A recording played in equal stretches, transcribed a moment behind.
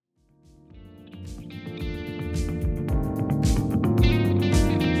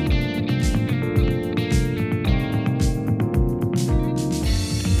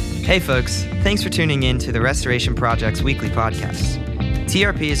Hey folks, thanks for tuning in to the Restoration Project's weekly podcast.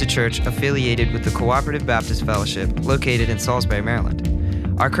 TRP is a church affiliated with the Cooperative Baptist Fellowship located in Salisbury,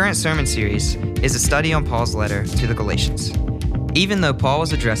 Maryland. Our current sermon series is a study on Paul's letter to the Galatians. Even though Paul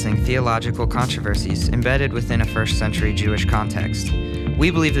was addressing theological controversies embedded within a first century Jewish context, we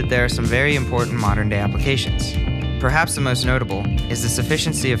believe that there are some very important modern day applications. Perhaps the most notable is the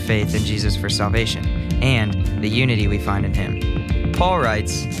sufficiency of faith in Jesus for salvation and the unity we find in him. Paul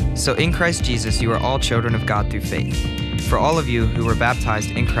writes, "So in Christ Jesus you are all children of God through faith. For all of you who were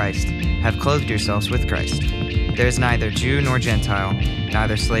baptized in Christ have clothed yourselves with Christ. There is neither Jew nor Gentile,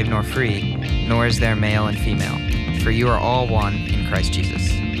 neither slave nor free, nor is there male and female, for you are all one in Christ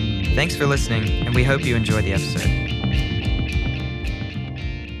Jesus." Thanks for listening, and we hope you enjoy the episode.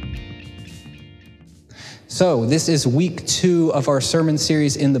 So this is week 2 of our sermon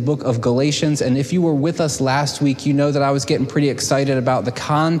series in the book of Galatians. And if you were with us last week, you know that I was getting pretty excited about the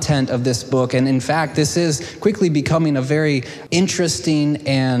content of this book. And in fact, this is quickly becoming a very interesting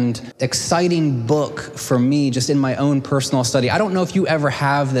and exciting book for me, just in my own personal study. I don't know if you ever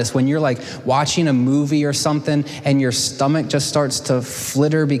have this when you're like watching a movie or something and your stomach just starts to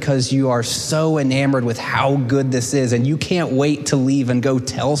flitter because you are so enamored with how good this is and you can't wait to leave and go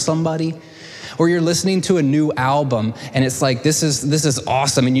tell somebody. Or you're listening to a new album and it's like, this is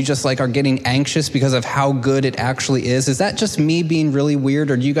awesome. And you just like are getting anxious because of how good it actually is. Is that just me being really weird,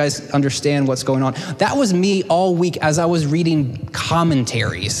 or do you guys understand what's going on? That was me all week as I was reading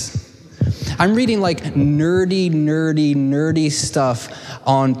commentaries. I'm reading like nerdy stuff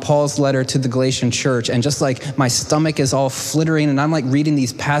on Paul's letter to the Galatian church. And just like my stomach is all flittering and I'm like reading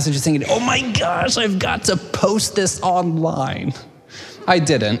these passages thinking, oh my gosh, I've got to post this online. I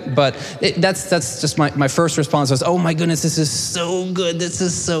didn't, but that's just my first response was, oh my goodness, this is so good. This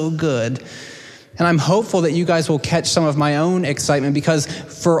is so good. And I'm hopeful that you guys will catch some of my own excitement because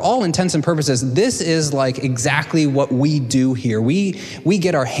for all intents and purposes, this is like exactly what we do here. We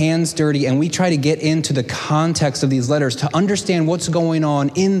get our hands dirty and we try to get into the context of these letters to understand what's going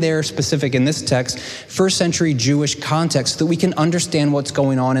on in their specific, in this text, first century Jewish context, so that we can understand what's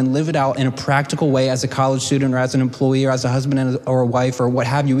going on and live it out in a practical way as a college student or as an employee or as a husband or a wife or what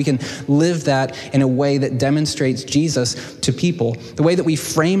have you. We can live that in a way that demonstrates Jesus to people. The way that we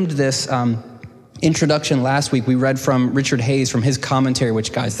framed this introduction last week, we read from Richard Hayes from his commentary,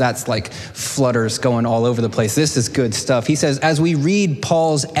 which, guys, that's like flutters going all over the place. This is good stuff. He says, as we read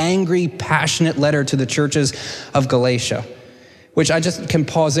Paul's angry, passionate letter to the churches of Galatia, which I just can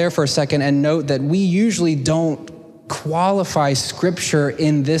pause there for a second and note that we usually don't qualify scripture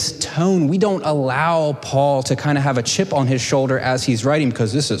in this tone. We don't allow Paul to kind of have a chip on his shoulder as he's writing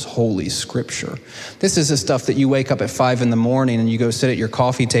because this is holy scripture. This is the stuff that you wake up at 5 a.m. and you go sit at your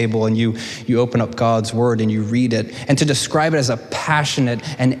coffee table and you open up God's word and you read it. And to describe it as a passionate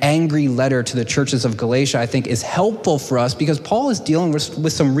and angry letter to the churches of Galatia, I think is helpful for us because Paul is dealing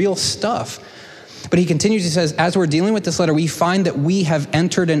with some real stuff. But he continues, he says, as we're dealing with this letter, we find that we have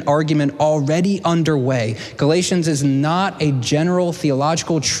entered an argument already underway. Galatians is not a general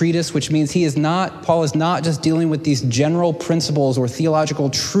theological treatise, which means Paul is not just dealing with these general principles or theological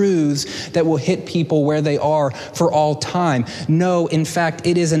truths that will hit people where they are for all time. No, in fact,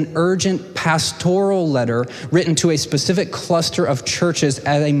 it is an urgent pastoral letter written to a specific cluster of churches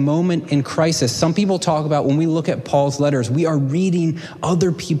at a moment in crisis. Some people talk about when we look at Paul's letters, we are reading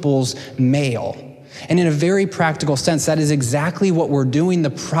other people's mail. And in a very practical sense, that is exactly what we're doing.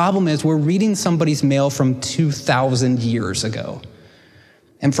 The problem is we're reading somebody's mail from 2,000 years ago.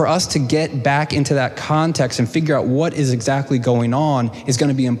 And for us to get back into that context and figure out what is exactly going on is going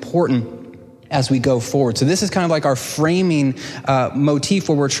to be important as we go forward. So this is kind of like our framing motif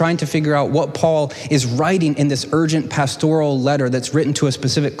where we're trying to figure out what Paul is writing in this urgent pastoral letter that's written to a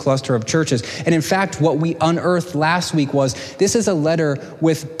specific cluster of churches. And in fact, what we unearthed last week was this is a letter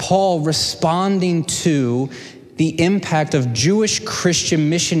with Paul responding to the impact of Jewish Christian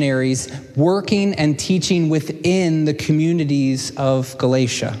missionaries working and teaching within the communities of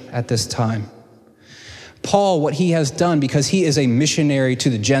Galatia at this time. Paul, what he has done, because he is a missionary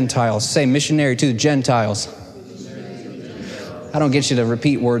to the Gentiles. Say missionary to the Gentiles. I don't get you to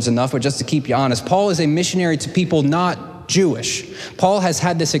repeat words enough, but just to keep you honest, Paul is a missionary to people not Jewish. Paul has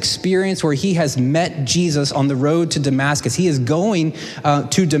had this experience where he has met Jesus on the road to Damascus. He is going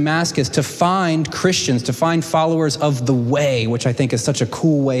to Damascus to find Christians, to find followers of the way, which I think is such a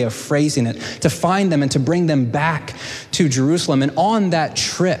cool way of phrasing it, to find them and to bring them back to Jerusalem. And on that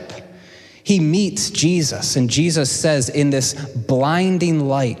trip, he meets Jesus, and Jesus says in this blinding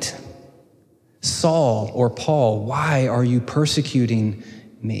light, Saul or Paul, why are you persecuting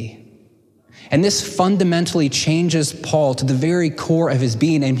me? And this fundamentally changes Paul to the very core of his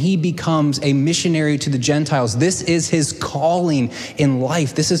being, and he becomes a missionary to the Gentiles. This is his calling in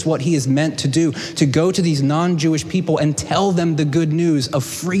life. This is what he is meant to do, to go to these non-Jewish people and tell them the good news of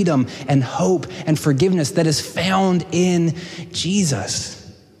freedom and hope and forgiveness that is found in Jesus.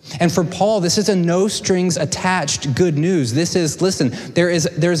 And for Paul, this is a no strings attached good news. This is, listen,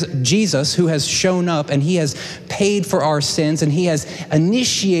 there's Jesus who has shown up and he has paid for our sins and he has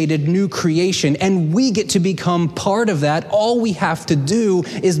initiated new creation, and we get to become part of that. All we have to do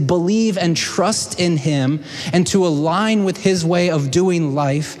is believe and trust in him and to align with his way of doing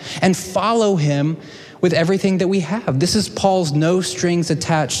life and follow him with everything that we have. This is Paul's no strings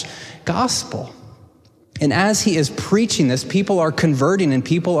attached gospel. And as he is preaching this, people are converting and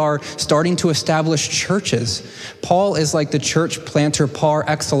people are starting to establish churches. Paul is like the church planter par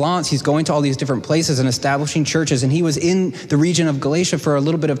excellence. He's going to all these different places and establishing churches. And he was in the region of Galatia for a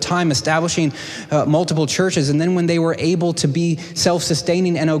little bit of time, establishing multiple churches. And then when they were able to be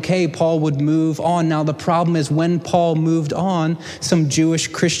self-sustaining and okay, Paul would move on. Now the problem is when Paul moved on, some Jewish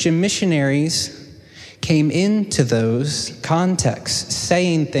Christian missionaries came into those contexts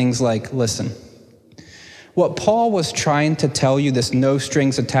saying things like, listen, what Paul was trying to tell you, this no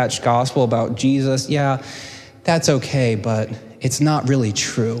strings attached gospel about Jesus, yeah, that's okay, but it's not really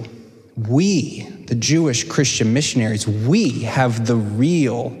true. We, the Jewish Christian missionaries, we have the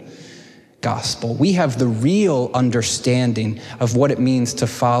real gospel. We have the real understanding of what it means to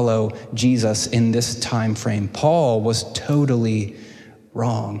follow Jesus in this time frame. Paul was totally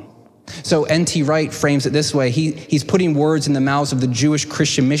wrong. So N.T. Wright frames it this way. He's putting words in the mouths of the Jewish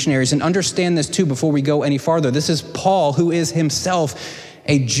Christian missionaries. And understand this too before we go any farther. This is Paul, who is himself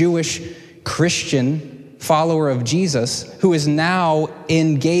a Jewish Christian follower of Jesus, who is now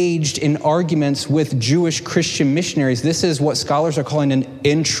engaged in arguments with Jewish Christian missionaries. This is what scholars are calling an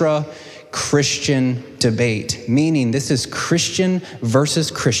intra-Christian debate, meaning this is Christian versus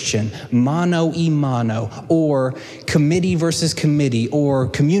Christian, mano y mano, or committee versus committee, or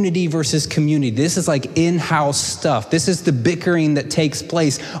community versus community. This is like in-house stuff. This is the bickering that takes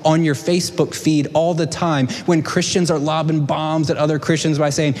place on your Facebook feed all the time when Christians are lobbing bombs at other Christians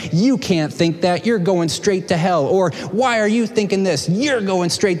by saying, you can't think that, you're going straight to hell, or why are you thinking this, you're going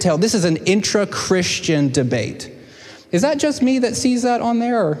straight to hell. This is an intra-Christian debate. Is that just me that sees that on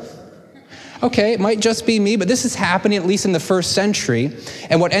there? Or? Okay, it might just be me, but this is happening at least in the first century.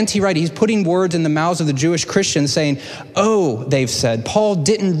 And what N.T. Wright, he's putting words in the mouths of the Jewish Christians saying, oh, they've said, Paul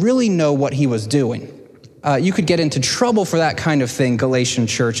didn't really know what he was doing. You could get into trouble for that kind of thing, Galatian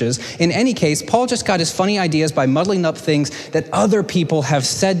churches. In any case, Paul just got his funny ideas by muddling up things that other people have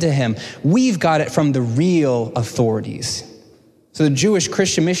said to him. We've got it from the real authorities. So the Jewish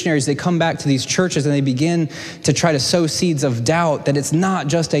Christian missionaries, they come back to these churches and they begin to try to sow seeds of doubt that it's not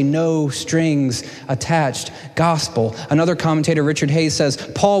just a no strings attached gospel. Another commentator, Richard Hayes, says,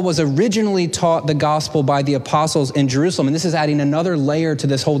 Paul was originally taught the gospel by the apostles in Jerusalem. And this is adding another layer to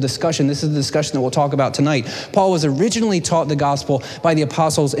this whole discussion. This is the discussion that we'll talk about tonight. Paul was originally taught the gospel by the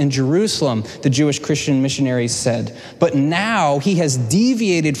apostles in Jerusalem, the Jewish Christian missionaries said. But now he has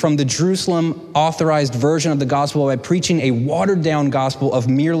deviated from the Jerusalem authorized version of the gospel by preaching a watered down gospel of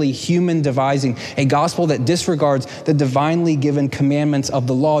merely human devising, a gospel that disregards the divinely given commandments of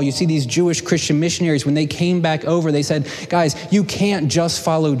the law. You see, these Jewish Christian missionaries, when they came back over, they said, guys, you can't just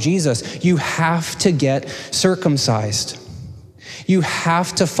follow Jesus. You have to get circumcised. You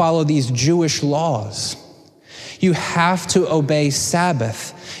have to follow these Jewish laws. You have to obey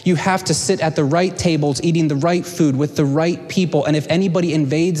Sabbath. You have to sit at the right tables, eating the right food with the right people. And if anybody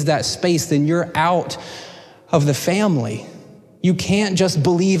invades that space, then you're out of the family. You can't just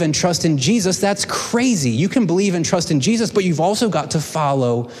believe and trust in Jesus. That's crazy. You can believe and trust in Jesus, but you've also got to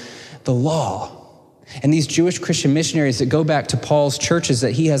follow the law. And these Jewish Christian missionaries that go back to Paul's churches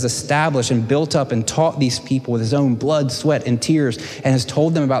that he has established and built up and taught these people with his own blood, sweat, and tears, and has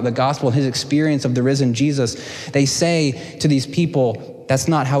told them about the gospel and his experience of the risen Jesus, they say to these people, that's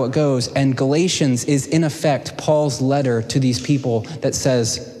not how it goes. And Galatians is in effect Paul's letter to these people that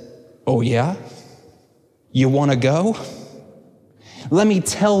says, oh yeah? You want to go? Let me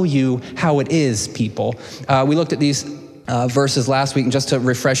tell you how it is, people. We looked at these verses last week, and just to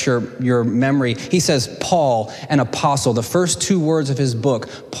refresh your memory, he says, Paul, an apostle. The first two words of his book,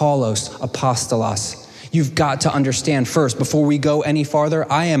 Paulos, apostolos. You've got to understand first, before we go any farther,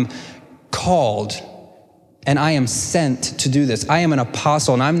 I am called and I am sent to do this. I am an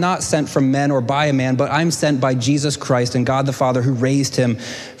apostle, and I'm not sent from men or by a man, but I'm sent by Jesus Christ and God the Father who raised him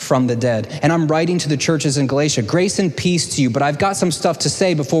from the dead. And I'm writing to the churches in Galatia, grace and peace to you, but I've got some stuff to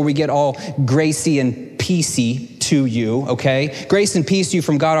say before we get all gracy and peacey to you, okay? Grace and peace to you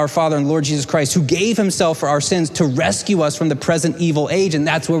from God our Father and Lord Jesus Christ, who gave himself for our sins to rescue us from the present evil age. And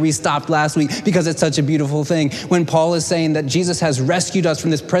that's where we stopped last week because it's such a beautiful thing. When Paul is saying that Jesus has rescued us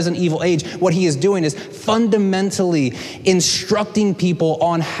from this present evil age, what he is doing is fundamentally instructing people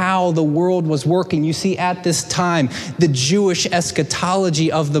on how the world was working. You see, at this time, the Jewish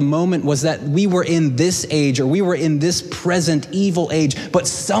eschatology of the moment was that we were in this age, or we were in this present evil age, but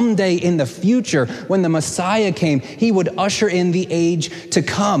someday in the future, when the Messiah came, he would usher in the age to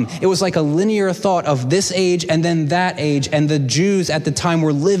come. It was like a linear thought of this age and then that age, and the Jews at the time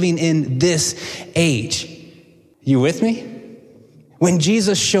were living in this age. You with me? When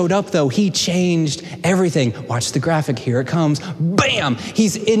Jesus showed up, though, he changed everything. Watch the graphic, here it comes. Bam!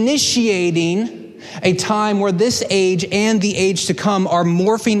 He's initiating a time where this age and the age to come are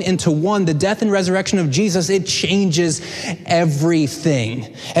morphing into one. The death and resurrection of Jesus, it changes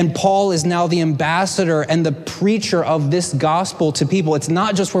everything. And Paul is now the ambassador and the preacher of this gospel to people. It's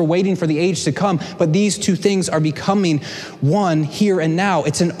not just we're waiting for the age to come, but these two things are becoming one here and now.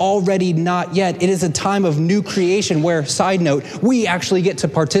 It's an already not yet. It is a time of new creation where, side note, we actually get to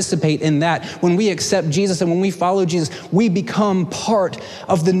participate in that. When we accept Jesus and when we follow Jesus, we become part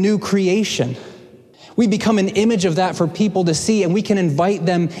of the new creation. We become an image of that for people to see, and we can invite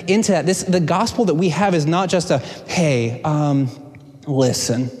them into that. The gospel that we have is not just a, hey,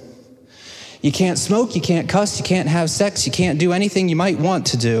 listen, you can't smoke, you can't cuss, you can't have sex, you can't do anything you might want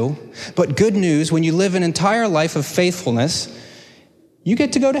to do. But good news, when you live an entire life of faithfulness, you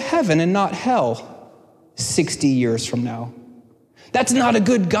get to go to heaven and not hell 60 years from now. That's not a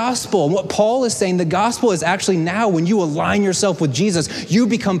good gospel. And what Paul is saying, the gospel is actually now when you align yourself with Jesus, you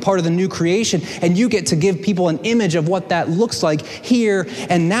become part of the new creation and you get to give people an image of what that looks like here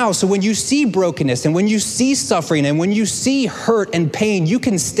and now. So when you see brokenness and when you see suffering and when you see hurt and pain, you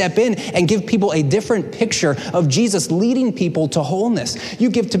can step in and give people a different picture of Jesus leading people to wholeness.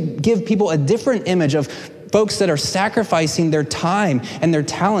 You give people a different image of folks that are sacrificing their time and their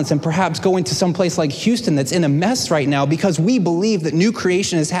talents and perhaps going to some place like Houston that's in a mess right now because we believe that new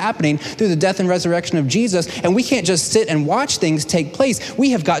creation is happening through the death and resurrection of Jesus, and we can't just sit and watch things take place.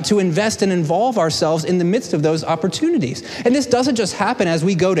 We have got to invest and involve ourselves in the midst of those opportunities. And this doesn't just happen as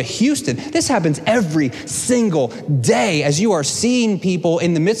we go to Houston. This happens every single day as you are seeing people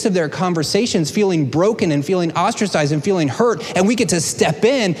in the midst of their conversations feeling broken and feeling ostracized and feeling hurt, and we get to step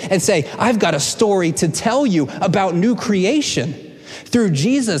in and say, I've got a story to tell you about new creation through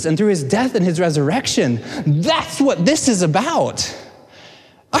Jesus and through his death and his resurrection. That's what this is about.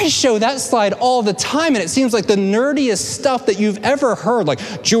 I show that slide all the time, and it seems like the nerdiest stuff that you've ever heard,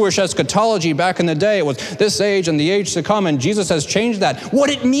 like Jewish eschatology back in the day. It was this age and the age to come, and Jesus has changed that. What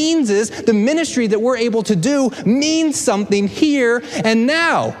it means is the ministry that we're able to do means something here and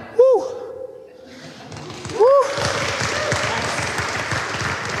now. Woo. Woo.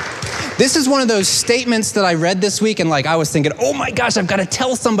 This is one of those statements that I read this week, and I was thinking, oh my gosh, I've got to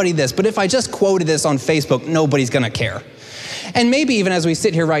tell somebody this. But if I just quoted this on Facebook, nobody's going to care. And maybe even as we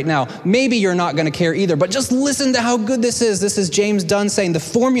sit here right now, maybe you're not going to care either. But just listen to how good this is. This is James Dunn saying the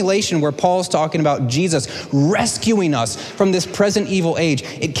formulation where Paul's talking about Jesus rescuing us from this present evil age.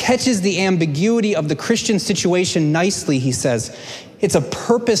 It catches the ambiguity of the Christian situation nicely, he says. It's a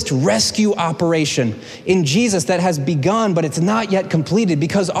purposed rescue operation in Jesus that has begun, but it's not yet completed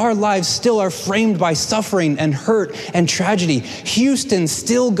because our lives still are framed by suffering and hurt and tragedy. Houston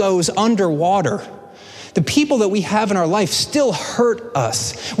still goes underwater. The people that we have in our life still hurt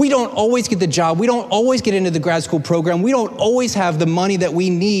us. We don't always get the job. We don't always get into the grad school program. We don't always have the money that we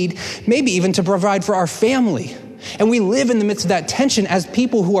need, maybe even to provide for our family. And we live in the midst of that tension as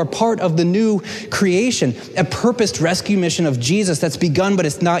people who are part of the new creation, a purposed rescue mission of Jesus that's begun, but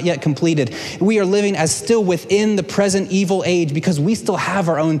it's not yet completed. We are living as still within the present evil age because we still have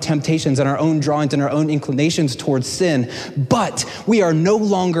our own temptations and our own drawings and our own inclinations towards sin, but we are no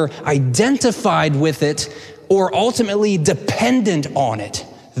longer identified with it or ultimately dependent on it.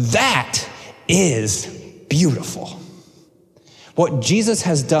 That is beautiful. What Jesus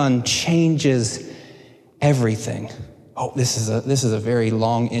has done changes everything. Oh, this is a very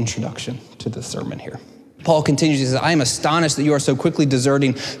long introduction to the sermon here. Paul continues, he says, I am astonished that you are so quickly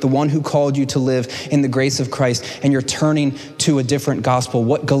deserting the one who called you to live in the grace of Christ, and you're turning to a different gospel.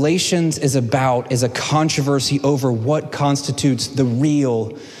 What Galatians is about is a controversy over what constitutes the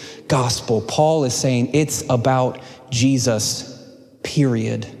real gospel. Paul is saying it's about Jesus,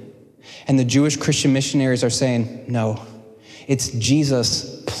 period. And the Jewish Christian missionaries are saying, no, it's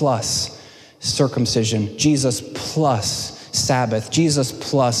Jesus plus circumcision, Jesus plus Sabbath, Jesus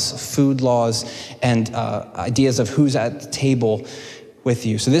plus food laws and ideas of who's at the table. with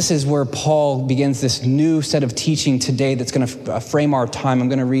you. So this is where Paul begins this new set of teaching today that's going to frame our time. I'm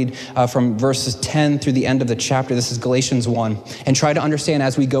going to read from verses 10 through the end of the chapter. This is Galatians 1, and try to understand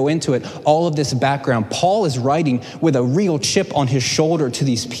as we go into it all of this background. Paul is writing with a real chip on his shoulder to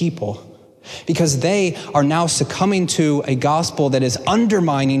these people because they are now succumbing to a gospel that is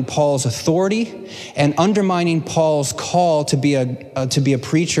undermining Paul's authority and undermining Paul's call to be a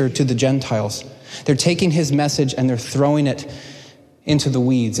preacher to the Gentiles. They're taking his message and they're throwing it into the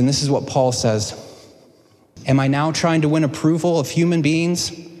weeds. And this is what Paul says. Am I now trying to win approval of human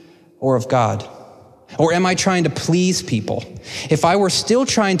beings or of God? Or am I trying to please people? If I were still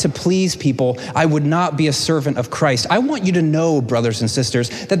trying to please people, I would not be a servant of Christ. I want you to know, brothers and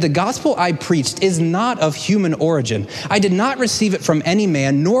sisters, that the gospel I preached is not of human origin. I did not receive it from any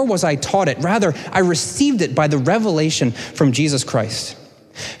man, nor was I taught it. Rather, I received it by the revelation from Jesus Christ.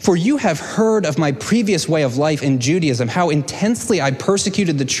 For you have heard of my previous way of life in Judaism, how intensely I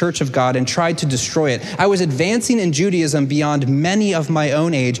persecuted the church of God and tried to destroy it. I was advancing in Judaism beyond many of my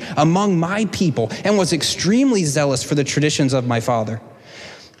own age among my people and was extremely zealous for the traditions of my father.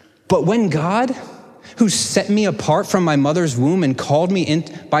 But when God, who set me apart from my mother's womb and called me in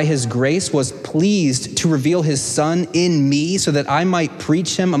by his grace, was pleased to reveal his son in me so that I might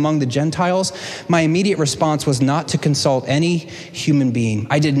preach him among the Gentiles, my immediate response was not to consult any human being.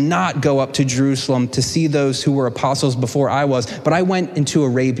 I did not go up to Jerusalem to see those who were apostles before I was, but I went into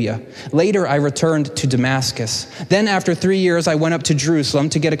Arabia. Later, I returned to Damascus. Then after 3 years, I went up to Jerusalem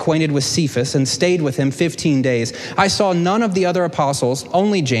to get acquainted with Cephas and stayed with him 15 days. I saw none of the other apostles,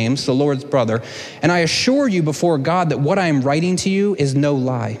 only James, the Lord's brother, and I assure you before God that what I am writing to you is no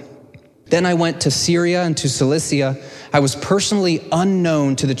lie. Then I went to Syria and to Cilicia. I was personally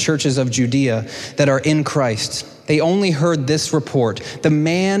unknown to the churches of Judea that are in Christ. They only heard this report. The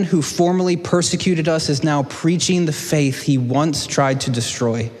man who formerly persecuted us is now preaching the faith he once tried to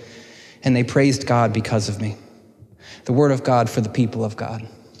destroy. And they praised God because of me. The word of God for the people of God.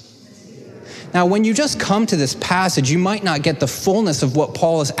 Now, when you just come to this passage, you might not get the fullness of what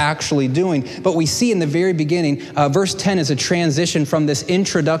Paul is actually doing, but we see in the very beginning, verse 10 is a transition from this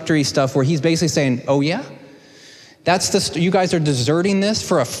introductory stuff where he's basically saying, oh yeah? You guys are deserting this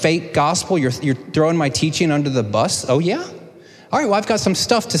for a fake gospel? You're throwing my teaching under the bus? Oh yeah? All right, well, I've got some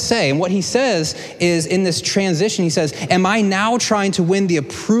stuff to say. And what he says is in this transition, he says, am I now trying to win the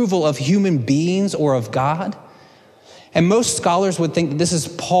approval of human beings or of God? And most scholars would think that this is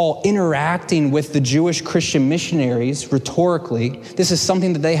Paul interacting with the Jewish Christian missionaries rhetorically. This is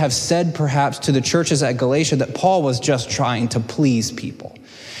something that they have said perhaps to the churches at Galatia, that Paul was just trying to please people.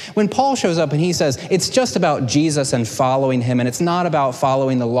 When Paul shows up and he says, it's just about Jesus and following him, and it's not about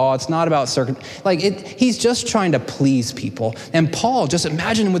following the law, it's not about he's just trying to please people. And Paul, just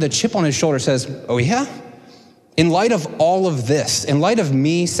imagine with a chip on his shoulder, says, oh yeah? In light of all of this, in light of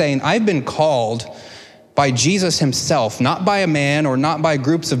me saying, I've been called by Jesus himself, not by a man or not by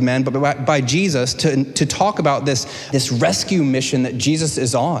groups of men, but by Jesus to talk about this rescue mission that Jesus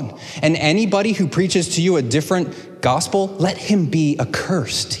is on. And anybody who preaches to you a different gospel, let him be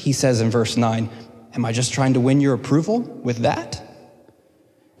accursed, he says in verse 9. Am I just trying to win your approval with that?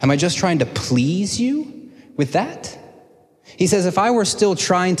 Am I just trying to please you with that? He says, if I were still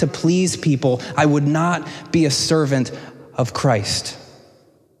trying to please people, I would not be a servant of Christ.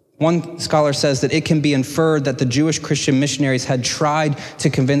 One scholar says that it can be inferred that the Jewish Christian missionaries had tried to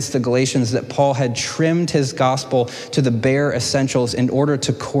convince the Galatians that Paul had trimmed his gospel to the bare essentials in order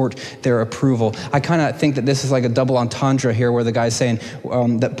to court their approval. I kind of think that this is like a double entendre here where the guy's saying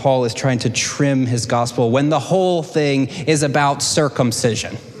that Paul is trying to trim his gospel when the whole thing is about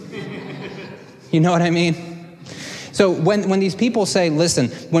circumcision. You know what I mean? So when these people say, listen,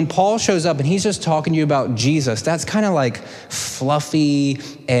 when Paul shows up and he's just talking to you about Jesus, that's kind of like fluffy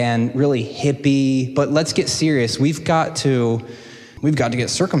and really hippie, but let's get serious. We've got to get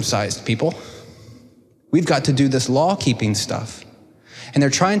circumcised, people. We've got to do this law-keeping stuff. And they're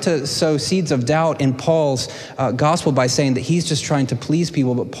trying to sow seeds of doubt in Paul's gospel by saying that he's just trying to please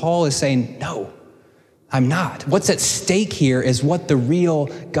people, but Paul is saying, no, I'm not. What's at stake here is what the real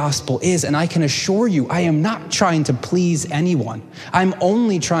gospel is. And I can assure you, I am not trying to please anyone. I'm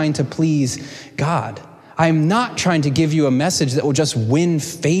only trying to please God. I'm not trying to give you a message that will just win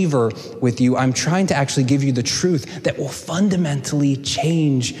favor with you. I'm trying to actually give you the truth that will fundamentally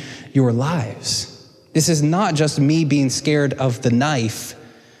change your lives. This is not just me being scared of the knife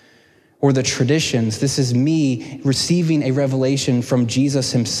or the traditions. This is me receiving a revelation from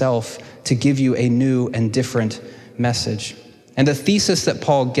Jesus himself to give you a new and different message. And the thesis that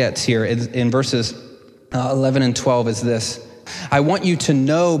Paul gets here in verses 11 and 12 is this. I want you to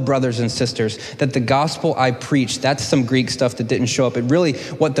know, brothers and sisters, that the gospel I preach, that's some Greek stuff that didn't show up. It really,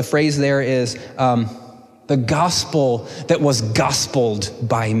 what the phrase there is, the gospel that was gospeled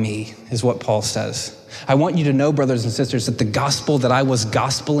by me is what Paul says. I want you to know, brothers and sisters, that the gospel that I was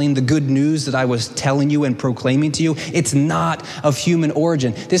gospeling, the good news that I was telling you and proclaiming to you, it's not of human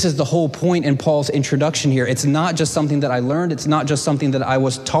origin. This is the whole point in Paul's introduction here. It's not just something that I learned. It's not just something that I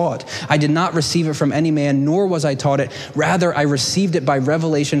was taught. I did not receive it from any man, nor was I taught it. Rather, I received it by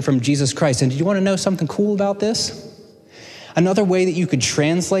revelation from Jesus Christ. And do you want to know something cool about this? Another way that you could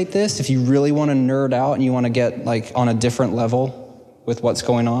translate this, if you really want to nerd out and you want to get like on a different level with what's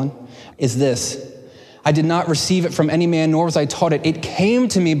going on, is this. I did not receive it from any man, nor was I taught it. It came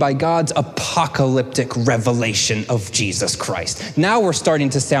to me by God's apocalyptic revelation of Jesus Christ. Now we're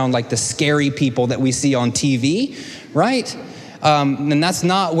starting to sound like the scary people that we see on TV, right? And that's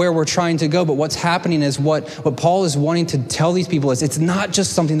not where we're trying to go. But what's happening is what Paul is wanting to tell these people is it's not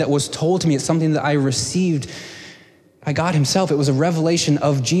just something that was told to me. It's something that I received by God himself. It was a revelation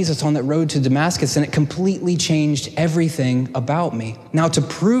of Jesus on that road to Damascus, and it completely changed everything about me. Now, to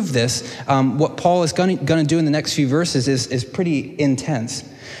prove this, what Paul is going to do in the next few verses is pretty intense.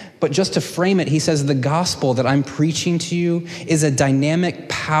 But just to frame it, he says, the gospel that I'm preaching to you is a dynamic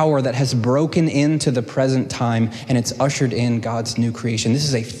power that has broken into the present time, and it's ushered in God's new creation. This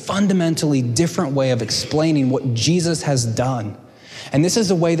is a fundamentally different way of explaining what Jesus has done. And this is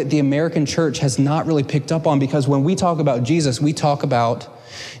a way that the American church has not really picked up on, because when we talk about Jesus, we talk about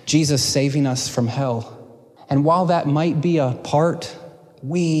Jesus saving us from hell. And while that might be a part,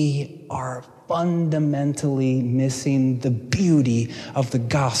 we are fundamentally missing the beauty of the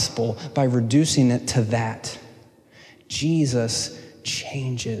gospel by reducing it to that. Jesus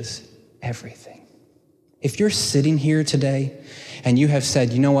changes everything. If you're sitting here today and you have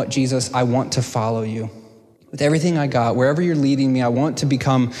said, you know what, Jesus, I want to follow you. With everything I got, wherever you're leading me, I want to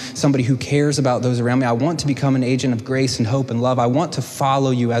become somebody who cares about those around me. I want to become an agent of grace and hope and love. I want to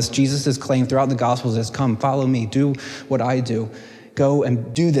follow you, as Jesus has claimed throughout the Gospels, as come, follow me, do what I do. Go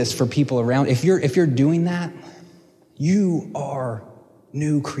and do this for people around. If you're doing that, you are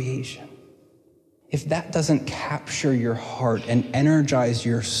new creation. If that doesn't capture your heart and energize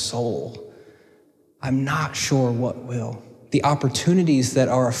your soul, I'm not sure what will. The opportunities that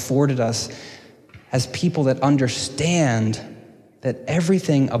are afforded us as people that understand that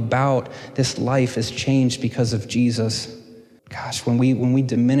everything about this life is changed because of Jesus. Gosh, when we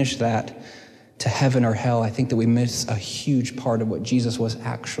diminish that to heaven or hell, I think that we miss a huge part of what Jesus was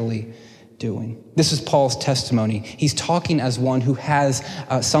actually doing. This is Paul's testimony. He's talking as one who has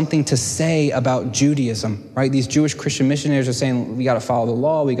something to say about Judaism, right? These Jewish Christian missionaries are saying, we got to follow the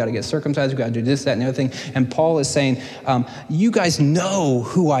law, we got to get circumcised, we got to do this, that, and the other thing. And Paul is saying, you guys know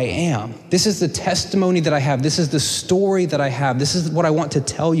who I am. This is the testimony that I have. This is the story that I have. This is what I want to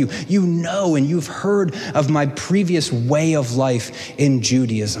tell you. You know, and you've heard of my previous way of life in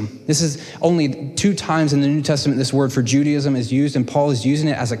Judaism. This is only 2 times in the New Testament this word for Judaism is used, and Paul is using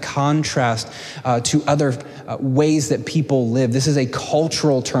it as a contrast to other ways that people live. This is a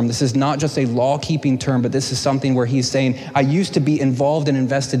cultural term. This is not just a law-keeping term, but this is something where he's saying, I used to be involved and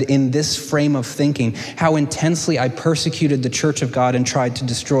invested in this frame of thinking, how intensely I persecuted the church of God and tried to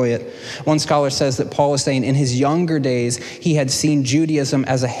destroy it. One scholar says that Paul is saying in his younger days, he had seen Judaism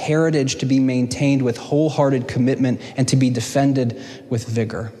as a heritage to be maintained with wholehearted commitment and to be defended with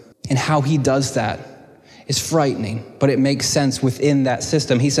vigor. And how he does that is frightening, but it makes sense within that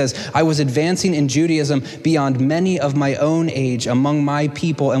system. He says, I was advancing in Judaism beyond many of my own age among my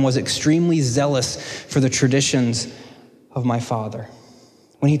people and was extremely zealous for the traditions of my father.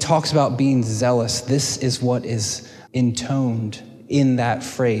 When he talks about being zealous, this is what is intoned in that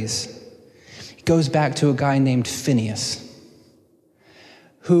phrase. It goes back to a guy named Phineas,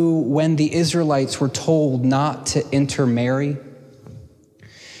 who, when the Israelites were told not to intermarry,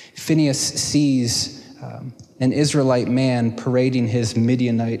 Phineas sees an Israelite man parading his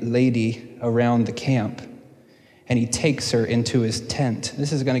Midianite lady around the camp, and he takes her into his tent.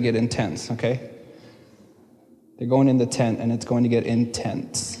 This is going to get intense, okay? They're going in the tent, and it's going to get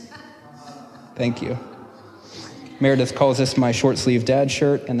intense. Thank you. Meredith calls this my short-sleeve dad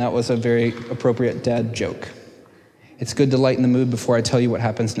shirt, and that was a very appropriate dad joke. It's good to lighten the mood before I tell you what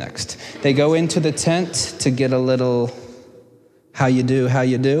happens next. They go into the tent to get a little, how you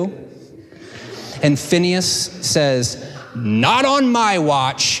do? And Phineas says, not on my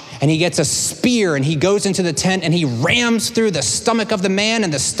watch. And he gets a spear and he goes into the tent and he rams through the stomach of the man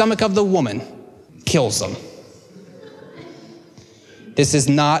and the stomach of the woman, kills them. This is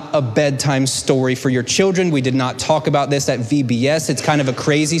not a bedtime story for your children. We did not talk about this at VBS. It's kind of a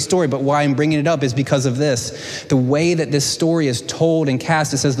crazy story, but why I'm bringing it up is because of this. The way that this story is told and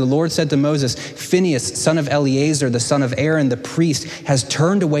cast, it says, the Lord said to Moses, Phinehas, son of Eleazar, the son of Aaron, the priest, has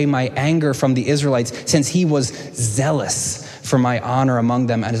turned away my anger from the Israelites since he was zealous for my honor among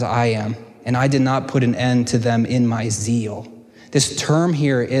them as I am. And I did not put an end to them in my zeal. This term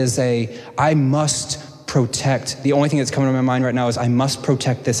here is I must protect. The only thing that's coming to my mind right now is I must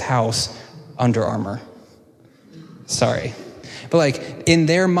protect this house, Under Armour. Sorry. But like in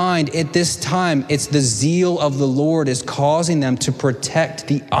their mind at this time, it's the zeal of the Lord is causing them to protect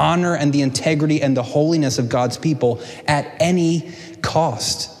the honor and the integrity and the holiness of God's people at any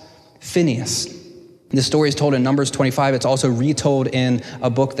cost. Phinehas. The story is told in Numbers 25. It's also retold in a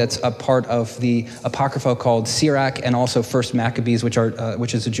book that's a part of the Apocrypha called Sirach, and also First Maccabees, which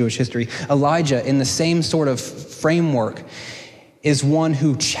is a Jewish history. Elijah, in the same sort of framework, is one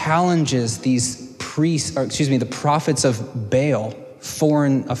who challenges these the prophets of Baal,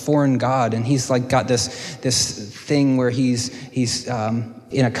 a foreign god, and he's like got this thing where he's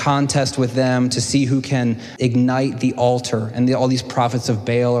in a contest with them to see who can ignite the altar. And all these prophets of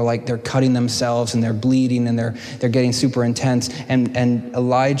Baal are like, they're cutting themselves and they're bleeding and they're getting super intense. And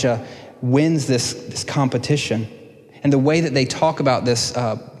Elijah wins this competition. And the way that they talk about this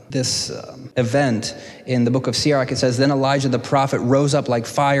event in the book of Sirach, it says, then Elijah the prophet rose up like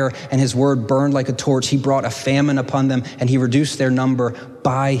fire and his word burned like a torch. He brought a famine upon them and he reduced their number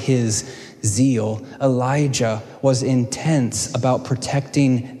by his zeal. Elijah was intense about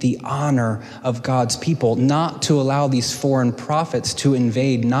protecting the honor of God's people, not to allow these foreign prophets to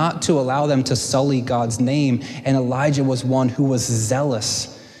invade, not to allow them to sully God's name. And Elijah was one who was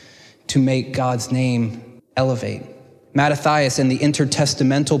zealous to make God's name elevate. Mattathias in the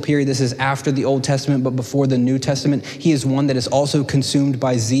intertestamental period, this is after the Old Testament but before the New Testament, he is one that is also consumed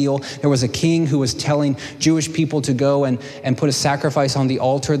by zeal. There was a king who was telling Jewish people to go and put a sacrifice on the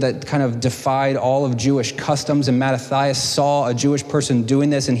altar that kind of defied all of Jewish customs, and Mattathias saw a Jewish person doing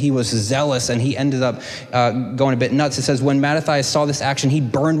this and he was zealous and he ended up going a bit nuts. It says, when Mattathias saw this action, he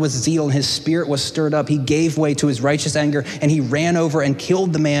burned with zeal and his spirit was stirred up. He gave way to his righteous anger and he ran over and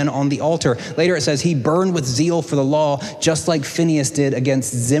killed the man on the altar. Later it says he burned with zeal for the law, just like Phinehas did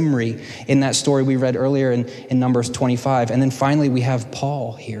against Zimri in that story we read earlier in Numbers 25. And then finally we have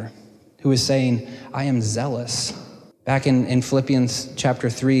Paul here, who is saying, I am zealous. Back in Philippians chapter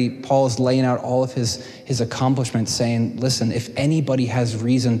 3, Paul is laying out all of his accomplishments, saying, listen, if anybody has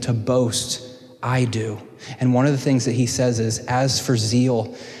reason to boast, I do. And one of the things that he says is, as for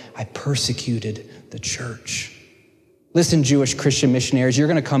zeal, I persecuted the church. Listen, Jewish Christian missionaries, you're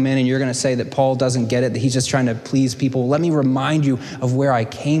going to come in and you're going to say that Paul doesn't get it, that he's just trying to please people. Let me remind you of where I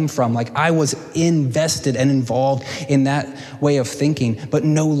came from. Like, I was invested and involved in that way of thinking, but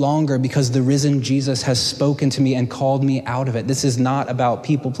no longer, because the risen Jesus has spoken to me and called me out of it. This is not about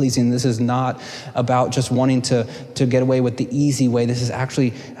people pleasing. This is not about just wanting to get away with the easy way. This is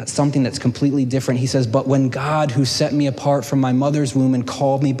actually something that's completely different. He says, but when God, who set me apart from my mother's womb and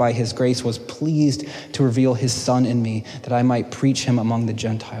called me by his grace, was pleased to reveal his son in me, that I might preach him among the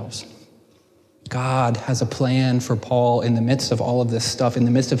Gentiles. God has a plan for Paul in the midst of all of this stuff, in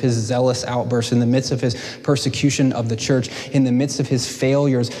the midst of his zealous outbursts, in the midst of his persecution of the church, in the midst of his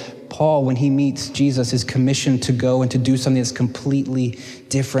failures. Paul, when he meets Jesus, is commissioned to go and to do something that's completely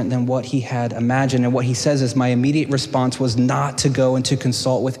different than what he had imagined. And what he says is, my immediate response was not to go and to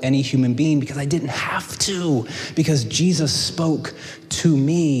consult with any human being, because I didn't have to, because Jesus spoke to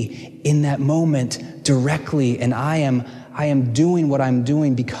me in that moment directly, and I am doing what I'm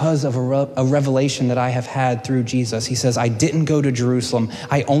doing because of a revelation that I have had through Jesus. He says, I didn't go to Jerusalem.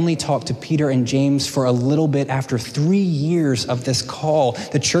 I only talked to Peter and James for a little bit after 3 years of this call.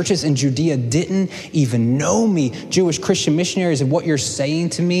 The churches in Judea didn't even know me. Jewish Christian missionaries, and what you're saying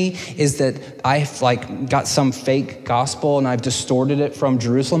to me is that I've got some fake gospel and I've distorted it from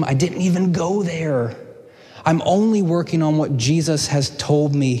Jerusalem. I didn't even go there. I'm only working on what Jesus has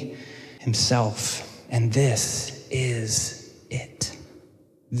told me himself. And this is it.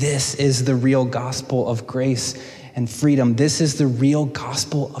 This is the real gospel of grace and freedom. This is the real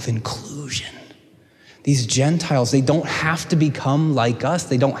gospel of inclusion. These Gentiles, they don't have to become like us.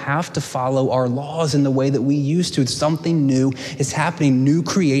 They don't have to follow our laws in the way that we used to. Something new is happening. New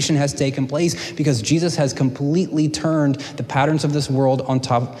creation has taken place because Jesus has completely turned the patterns of this world on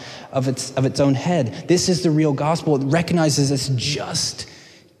top of its own head. This is the real gospel. It recognizes it's just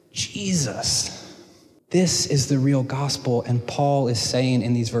Jesus. This is the real gospel, and Paul is saying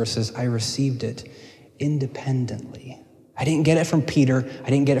in these verses, I received it independently. I didn't get it from Peter. I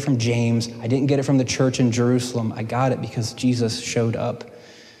didn't get it from James. I didn't get it from the church in Jerusalem. I got it because Jesus showed up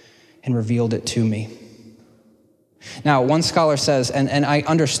and revealed it to me. Now, one scholar says, and I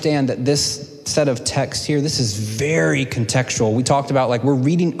understand that this set of text here, this is very contextual. We talked about we're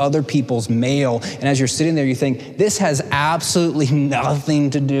reading other people's mail, and as you're sitting there, you think, this has absolutely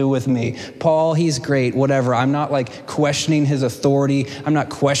nothing to do with me. Paul, he's great, whatever. I'm not questioning his authority. I'm not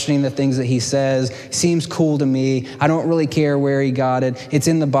questioning the things that he says. Seems cool to me. I don't really care where he got it. It's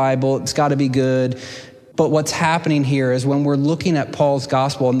in the Bible. It's got to be good. But what's happening here is when we're looking at Paul's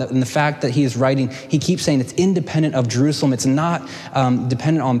gospel and the fact that he is writing, he keeps saying it's independent of Jerusalem. It's not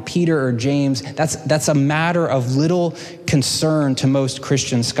dependent on Peter or James. That's a matter of little concern to most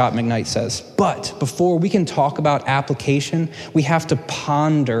Christians, Scott McKnight says. But before we can talk about application, we have to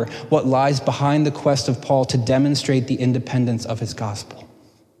ponder what lies behind the quest of Paul to demonstrate the independence of his gospel.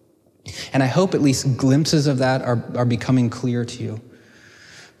 And I hope at least glimpses of that are becoming clear to you.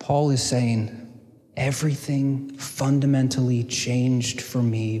 Paul is saying, everything fundamentally changed for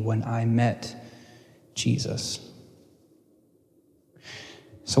me when I met Jesus.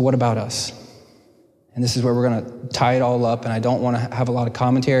 So what about us? And this is where we're going to tie it all up, and I don't want to have a lot of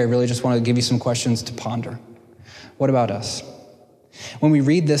commentary. I really just want to give you some questions to ponder. What about us? When we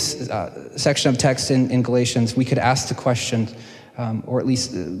read this section of text in Galatians, we could ask the question, or at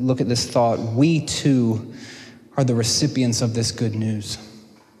least look at this thought, we too are the recipients of this good news.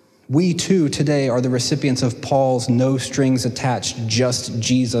 We too today are the recipients of Paul's no strings attached, just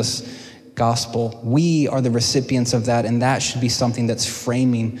Jesus gospel. We are the recipients of that, and that should be something that's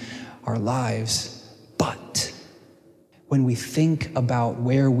framing our lives. But when we think about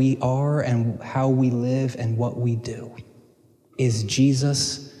where we are and how we live and what we do, is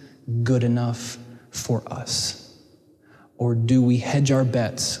Jesus good enough for us? Or do we hedge our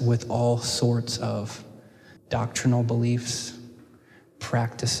bets with all sorts of doctrinal beliefs,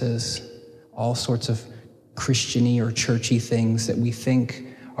 practices, all sorts of Christian-y or churchy things that we think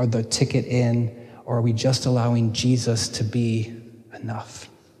are the ticket in, or are we just allowing Jesus to be enough?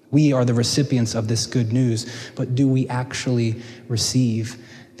 We are the recipients of this good news, but do we actually receive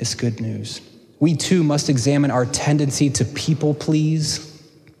this good news? We too must examine our tendency to people please.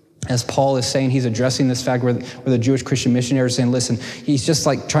 As Paul is saying, he's addressing this fact where the Jewish Christian missionaries are saying, listen, he's just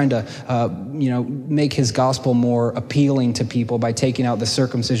trying to, make his gospel more appealing to people by taking out the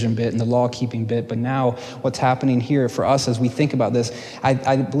circumcision bit and the law-keeping bit. But now what's happening here for us as we think about this,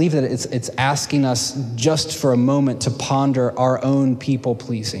 I believe that it's asking us just for a moment to ponder our own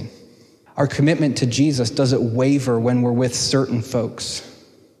people-pleasing. Our commitment to Jesus, does it waver when we're with certain folks?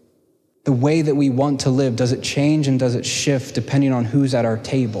 The way that we want to live, does it change and does it shift depending on who's at our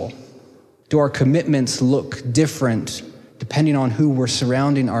table? Do our commitments look different depending on who we're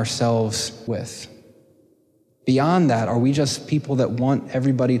surrounding ourselves with? Beyond that, are we just people that want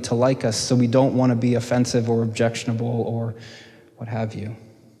everybody to like us so we don't want to be offensive or objectionable or what have you?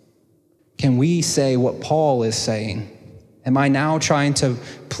 Can we say what Paul is saying? Am I now trying to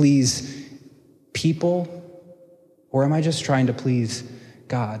please people, or am I just trying to please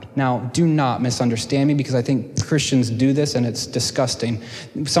God? Now, do not misunderstand me, because I think Christians do this and it's disgusting.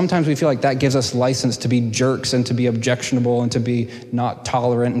 Sometimes we feel like that gives us license to be jerks and to be objectionable and to be not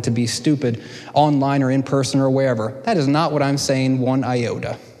tolerant and to be stupid online or in person or wherever. That is not what I'm saying one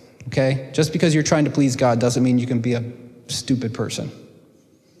iota, okay? Just because you're trying to please God doesn't mean you can be a stupid person.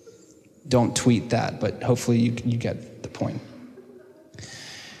 Don't tweet that, but hopefully you get the point.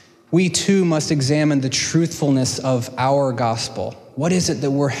 We too must examine the truthfulness of our gospel. What is it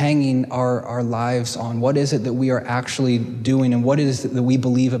that we're hanging our lives on? What is it that we are actually doing? And what is it that we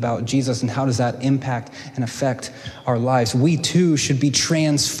believe about Jesus? And how does that impact and affect our lives? We too should be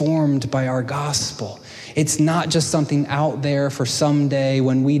transformed by our gospel. It's not just something out there for someday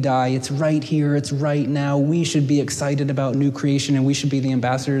when we die. It's right here. It's right now. We should be excited about new creation, and we should be the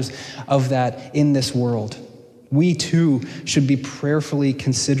ambassadors of that in this world. We too should be prayerfully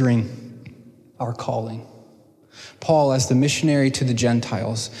considering our calling. Paul, as the missionary to the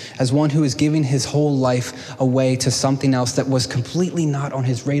Gentiles, as one who is giving his whole life away to something else that was completely not on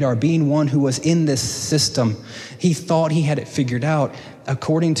his radar, being one who was in this system, he thought he had it figured out.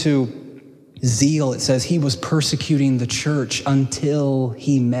 According to zeal, it says he was persecuting the church until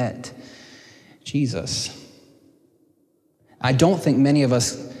he met Jesus. I don't think many of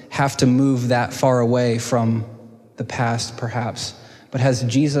us have to move that far away from the past, perhaps, but has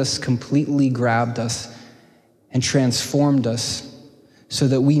Jesus completely grabbed us and transformed us so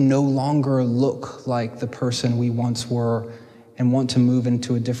that we no longer look like the person we once were and want to move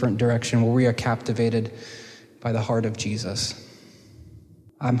into a different direction where we are captivated by the heart of Jesus.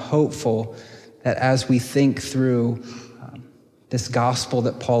 I'm hopeful that as we think through this gospel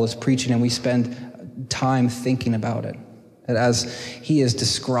that Paul is preaching, and we spend time thinking about it. That as he is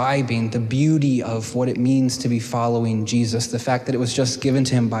describing the beauty of what it means to be following Jesus, the fact that it was just given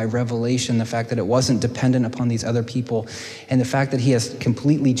to him by revelation, the fact that it wasn't dependent upon these other people, and the fact that he has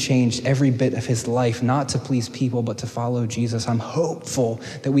completely changed every bit of his life, not to please people, but to follow Jesus. I'm hopeful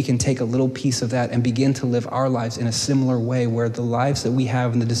that we can take a little piece of that and begin to live our lives in a similar way, where the lives that we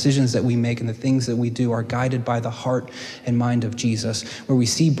have and the decisions that we make and the things that we do are guided by the heart and mind of Jesus, where we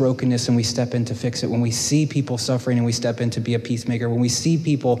see brokenness and we step in to fix it, when we see people suffering and we step in to be a peacemaker, when we see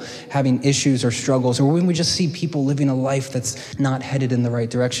people having issues or struggles, or when we just see people living a life that's not headed in the right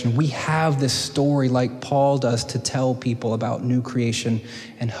direction. We have this story like Paul does to tell people about new creation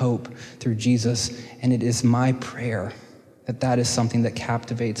and hope through Jesus. And it is my prayer that that is something that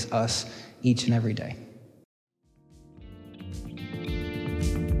captivates us each and every day.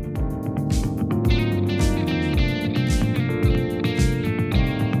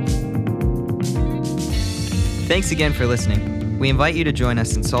 Thanks again for listening. We invite you to join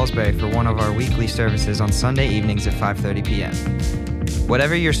us in Salisbury for one of our weekly services on Sunday evenings at 5:30 p.m.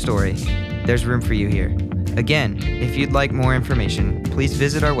 Whatever your story, there's room for you here. Again, if you'd like more information, please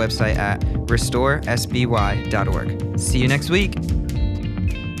visit our website at restoresby.org. See you next week.